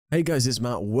Hey guys, it's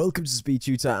Matt, welcome to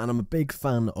SpeedTutor, and I'm a big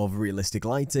fan of realistic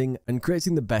lighting and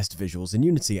creating the best visuals in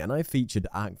Unity, and I've featured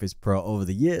ArchVizPRO over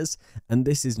the years, and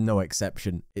this is no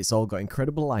exception. It's all got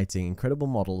incredible lighting, incredible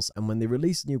models, and when they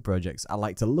release new projects, I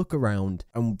like to look around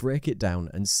and break it down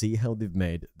and see how they've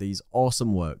made these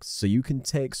awesome works, so you can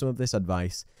take some of this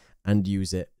advice and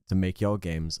use it to make your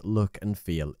games look and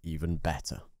feel even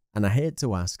better. And I hate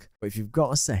to ask, but if you've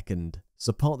got a second,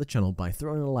 support the channel by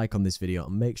throwing a like on this video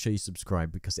and make sure you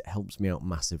subscribe because it helps me out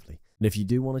massively. And if you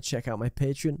do want to check out my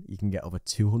Patreon, you can get over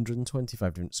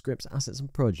 225 different scripts, assets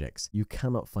and projects you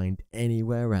cannot find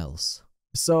anywhere else.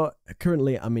 So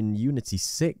currently I'm in Unity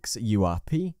 6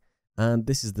 URP, and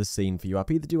this is the scene for URP.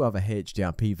 They do have a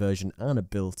HDRP version and a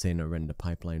built-in render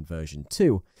pipeline version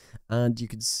too, and you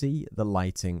can see the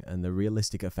lighting and the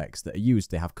realistic effects that are used.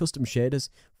 They have custom shaders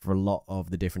for a lot of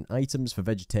the different items, for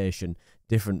vegetation,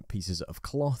 different pieces of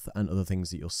cloth and other things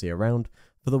that you'll see around,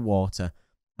 for the water,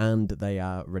 and they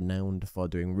are renowned for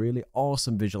doing really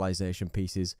awesome visualization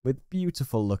pieces with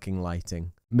beautiful looking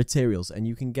lighting. Materials, and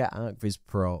you can get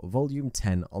ArchVizPRO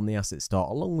Vol.10 on the asset store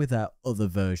along with their other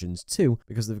versions too,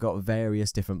 because they've got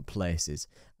various different places.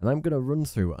 And I'm going to run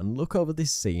through and look over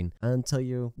this scene and tell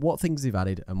you what things they've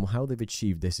added and how they've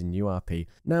achieved this in URP.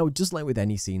 Now, just like with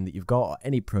any scene that you've got or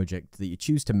any project that you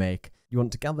choose to make, you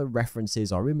want to gather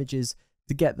references or images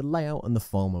to get the layout and the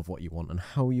form of what you want and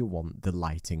how you want the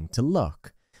lighting to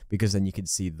look, because then you can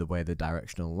see the way the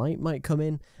directional light might come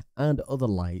in and other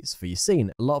lights for your scene.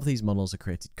 A lot of these models are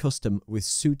created custom with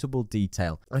suitable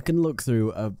detail. I can look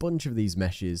through a bunch of these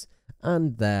meshes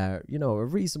and they're, a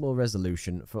reasonable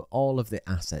resolution for all of the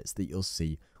assets that you'll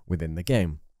see within the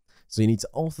game. So you need to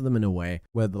alter them in a way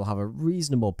where they'll have a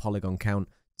reasonable polygon count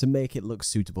to make it look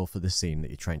suitable for the scene that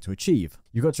you're trying to achieve.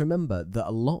 You've got to remember that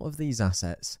a lot of these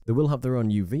assets, they will have their own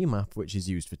UV map, which is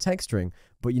used for texturing,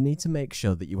 but you need to make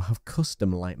sure that you have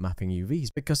custom light mapping UVs,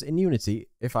 because in Unity,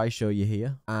 if I show you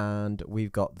here, and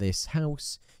we've got this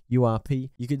house, URP,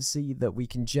 you can see that we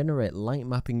can generate light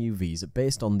mapping UVs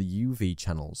based on the UV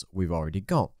channels we've already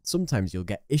got. Sometimes you'll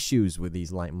get issues with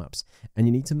these light maps, and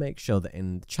you need to make sure that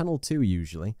in channel 2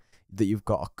 usually, that you've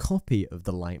got a copy of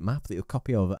the light map that you'll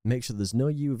copy over. Make sure there's no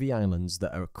UV islands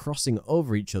that are crossing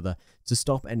over each other to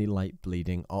stop any light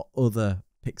bleeding or other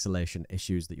pixelation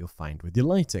issues that you'll find with your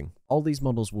lighting. All these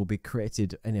models will be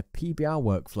created in a PBR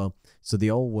workflow, so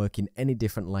they all work in any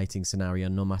different lighting scenario.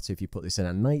 No matter if you put this in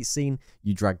a night scene,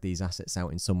 you drag these assets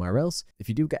out in somewhere else. If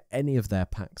you do get any of their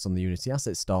packs on the Unity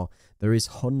Asset Store, there is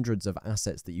hundreds of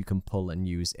assets that you can pull and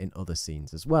use in other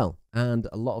scenes as well. And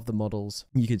a lot of the models,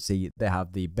 you can see they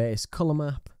have the base color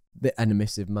map, an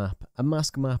emissive map, a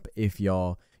mask map if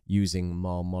you're using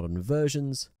more modern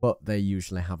versions, but they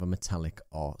usually have a metallic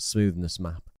or smoothness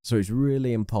map. So it's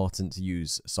really important to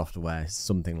use software,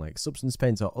 something like Substance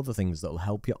Paint or other things that will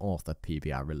help you author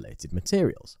PBR related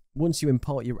materials. Once you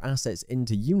import your assets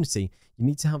into Unity, you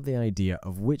need to have the idea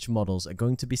of which models are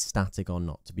going to be static or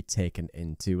not to be taken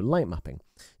into light mapping.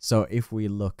 So if we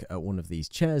look at one of these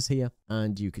chairs here,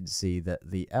 and you can see that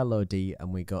the LOD,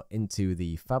 and we got into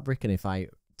the fabric, and if I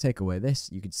take away this,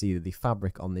 you can see the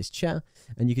fabric on this chair,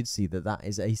 and you can see that that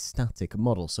is a static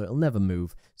model, so it'll never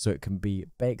move, so it can be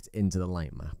baked into the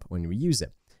light map when we use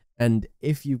it. And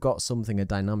if you've got something, a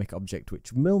dynamic object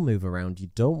which will move around,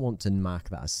 you don't want to mark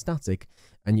that as static,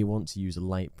 and you want to use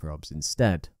light probes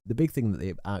instead. The big thing that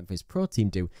the ArchVizPRO team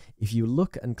do, if you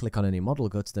look and click on any model,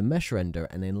 go to the mesh render,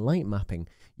 and in light mapping,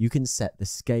 you can set the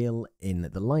scale in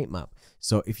the light map.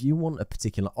 So if you want a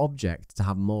particular object to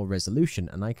have more resolution,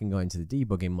 and I can go into the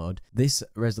debugging mode, this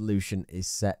resolution is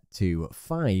set to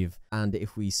 5, and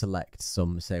if we select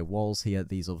some, say, walls here,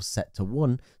 these will set to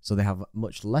 1, so they have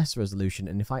much less resolution,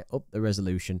 and if I up the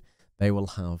resolution, they will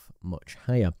have much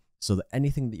higher. So that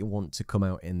anything that you want to come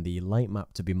out in the light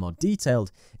map to be more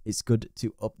detailed, it's good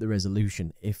to up the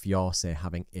resolution if you're, say,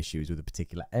 having issues with a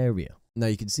particular area. Now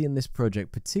you can see in this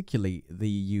project particularly, they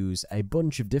use a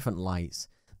bunch of different lights.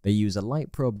 They use a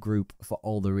light probe group for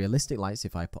all the realistic lights.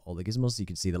 If I put all the gizmos, you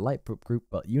can see the light probe group,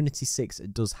 but Unity 6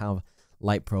 does have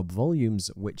light probe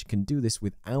volumes, which can do this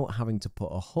without having to put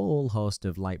a whole host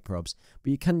of light probes,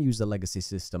 but you can use the legacy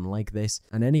system like this,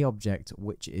 and any object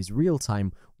which is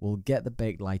real-time will get the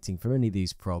baked lighting from any of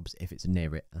these probes if it's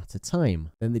near it at a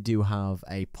time. Then they do have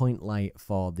a point light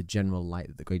for the general light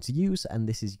that they're going to use, and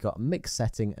this has got a mixed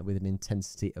setting with an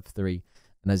intensity of 3,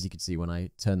 and as you can see when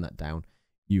I turn that down,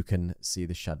 you can see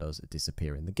the shadows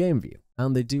disappear in the game view.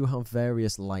 And they do have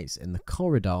various lights in the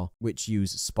corridor which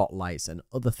use spotlights and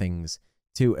other things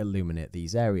to illuminate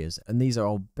these areas, and these are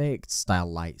all baked style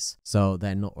lights, so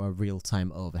they're not a real-time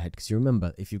overhead, because you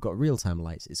remember, if you've got real-time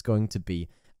lights, it's going to be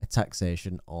a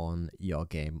taxation on your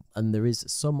game. And there is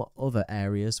some other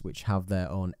areas which have their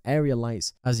own area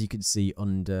lights, as you can see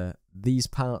under these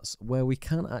parts, where we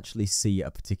can't actually see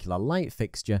a particular light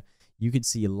fixture. You could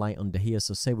see a light under here.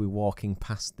 So say we're walking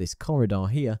past this corridor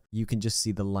here, you can just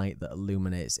see the light that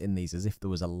illuminates in these as if there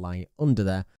was a light under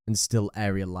there, and still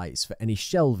area lights for any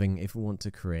shelving if we want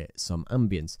to create some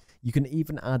ambience. You can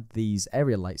even add these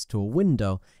area lights to a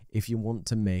window if you want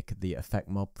to make the effect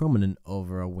more prominent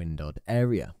over a windowed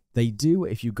area. They do,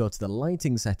 if you go to the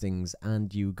lighting settings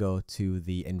and you go to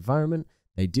the environment,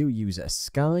 they do use a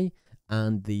sky,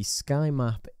 and the sky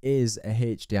map is a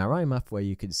HDRI map where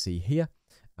you can see here.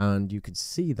 And you can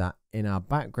see that in our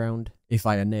background. If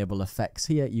I enable effects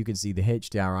here, you can see the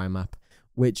HDRI map,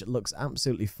 which looks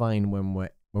absolutely fine when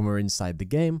we're inside the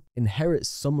game. Inherits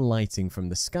some lighting from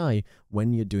the sky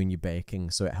when you're doing your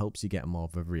baking, so it helps you get more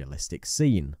of a realistic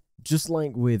scene. Just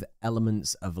like with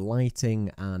elements of lighting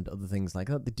and other things like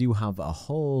that, they do have a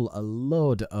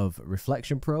load of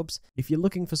reflection probes. If you're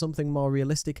looking for something more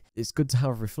realistic, it's good to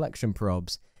have reflection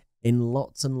probes in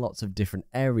lots and lots of different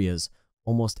areas,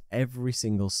 almost every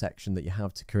single section that you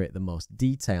have to create the most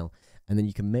detail, and then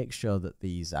you can make sure that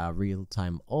these are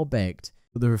real-time or baked.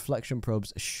 But the reflection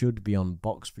probes should be on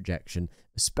box projection,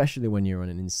 especially when you're on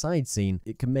an inside scene.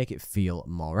 It can make it feel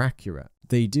more accurate.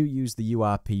 They do use the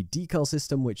URP decal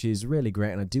system, which is really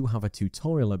great, and I do have a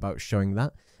tutorial about showing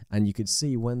that. And you can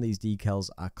see when these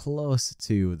decals are close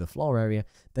to the floor area,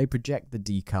 they project the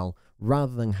decal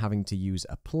rather than having to use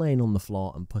a plane on the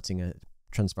floor and putting a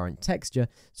transparent texture.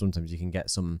 Sometimes you can get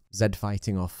some Z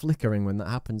fighting or flickering when that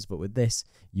happens, but with this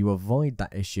you avoid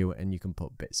that issue, and you can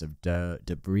put bits of dirt,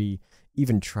 debris,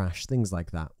 even trash, things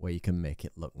like that, where you can make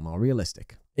it look more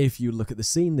realistic. If you look at the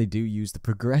scene, they do use the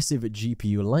progressive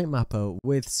GPU light mapper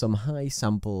with some high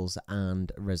samples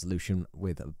and resolution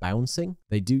with bouncing.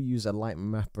 They do use a light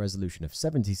map resolution of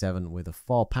 77 with a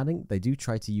 4 padding. They do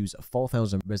try to use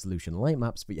 4000 resolution light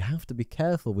maps, but you have to be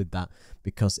careful with that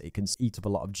because it can eat up a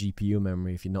lot of GPU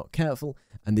memory if you're not careful.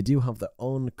 And they do have their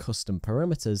own custom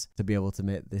parameters to be able to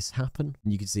make this happen.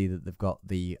 And you can see that they've got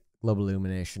the global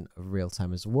illumination of real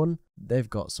time as 1. They've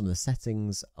got some of the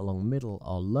settings along middle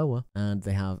or lower, and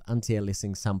they have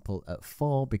anti-aliasing sample at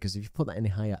 4, because if you put that any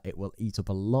higher, it will eat up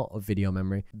a lot of video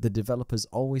memory. The developers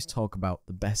always talk about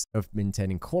the best of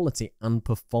maintaining quality and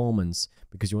performance,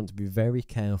 because you want to be very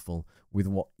careful with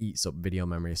what eats up video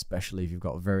memory, especially if you've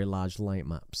got very large light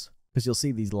maps. Because you'll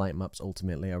see these light maps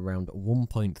ultimately around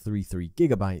 1.33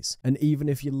 gigabytes. And even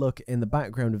if you look in the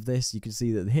background of this, you can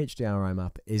see that the HDRI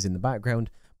map is in the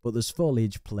background, but there's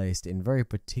foliage placed in very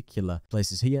particular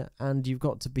places here, and you've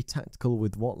got to be tactical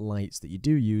with what lights that you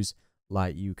do use.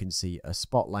 Like you can see a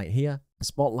spotlight here,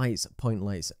 spotlights, point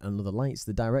lights, and other lights.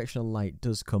 The directional light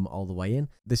does come all the way in.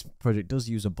 This project does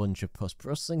use a bunch of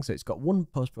post-processing, so it's got one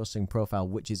post-processing profile,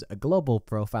 which is a global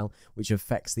profile, which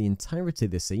affects the entirety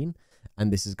of the scene.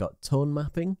 And this has got tone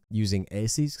mapping using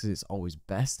ACs, because it's always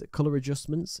best at color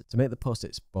adjustments to make the post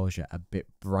exposure a bit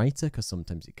brighter, because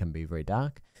sometimes it can be very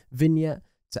dark. Vignette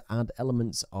to add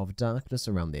elements of darkness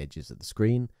around the edges of the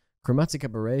screen. Chromatic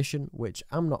aberration, which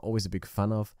I'm not always a big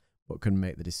fan of, but can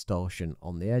make the distortion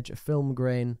on the edge. Film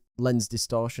grain, lens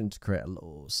distortion to create a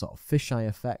little sort of fisheye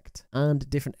effect, and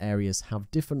different areas have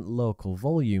different local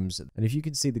volumes. And if you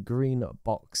can see the green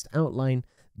boxed outline,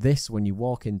 this, when you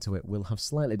walk into it, will have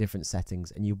slightly different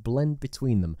settings, and you blend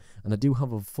between them. And I do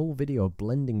have a full video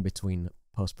blending between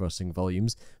post-processing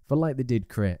volumes for like they did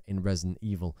create in Resident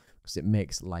Evil, because it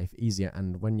makes life easier.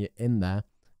 And when you're in there,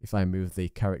 if I move the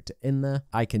character in there,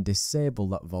 I can disable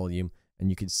that volume, and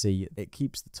you can see it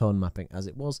keeps the tone mapping as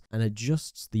it was and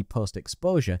adjusts the post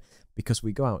exposure, because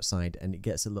we go outside and it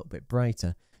gets a little bit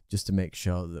brighter, just to make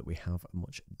sure that we have a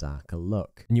much darker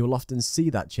look. And you will often see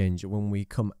that change when we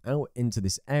come out into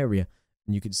this area,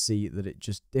 and you can see that it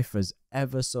just differs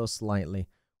ever so slightly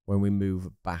when we move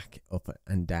back up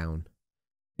and down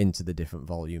into the different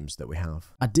volumes that we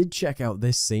have. I did check out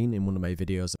this scene in one of my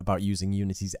videos about using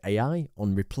Unity's AI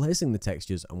on replacing the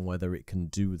textures and whether it can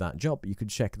do that job. You could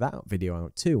check that video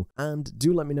out too. And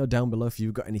do let me know down below if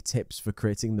you've got any tips for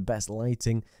creating the best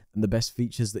lighting and the best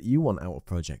features that you want out of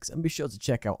projects. And be sure to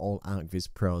check out all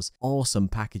ArchVizPRO's awesome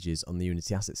packages on the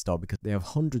Unity Asset Store, because they have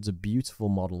hundreds of beautiful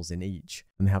models in each,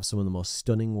 and they have some of the most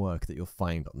stunning work that you'll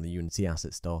find on the Unity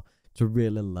Asset Store to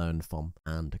really learn from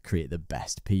and create the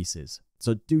best pieces.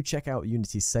 So do check out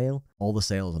Unity's sale, all the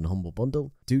sales on Humble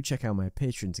Bundle. Do check out my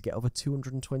Patreon to get over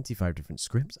 225 different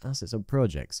scripts, assets, and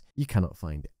projects you cannot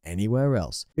find anywhere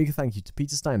else. Big thank you to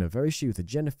Peter Steiner, Very Shooter,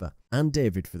 Jennifer, and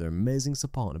David for their amazing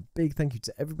support, and a big thank you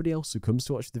to everybody else who comes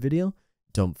to watch the video.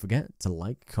 Don't forget to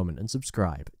like, comment, and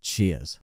subscribe. Cheers.